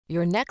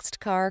Your next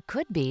car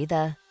could be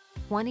the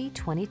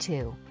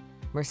 2022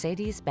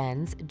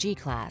 Mercedes-Benz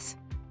G-Class.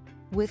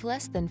 With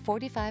less than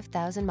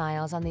 45,000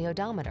 miles on the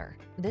odometer,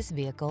 this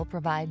vehicle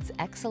provides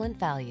excellent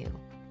value.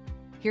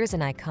 Here's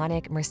an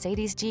iconic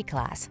Mercedes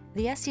G-Class,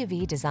 the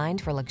SUV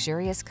designed for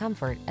luxurious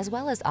comfort as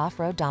well as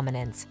off-road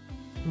dominance.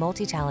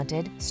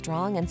 Multi-talented,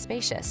 strong, and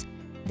spacious,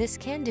 this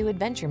can-do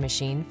adventure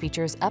machine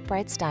features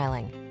upright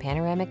styling,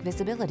 panoramic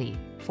visibility,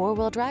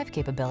 four-wheel drive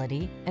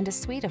capability, and a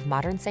suite of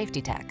modern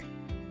safety tech.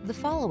 The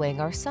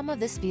following are some of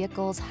this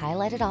vehicle's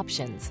highlighted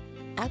options: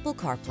 Apple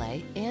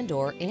CarPlay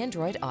and/or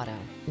Android Auto,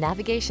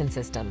 navigation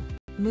system,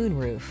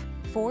 moonroof,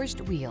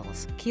 forged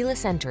wheels,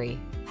 keyless entry,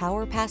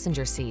 power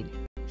passenger seat,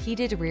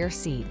 heated rear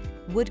seat,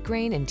 wood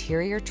grain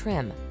interior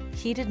trim,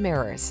 heated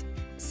mirrors,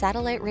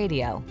 satellite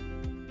radio.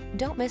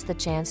 Don't miss the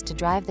chance to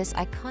drive this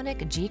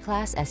iconic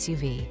G-Class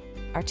SUV.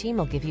 Our team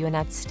will give you an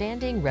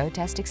outstanding road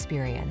test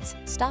experience.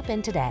 Stop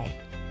in today.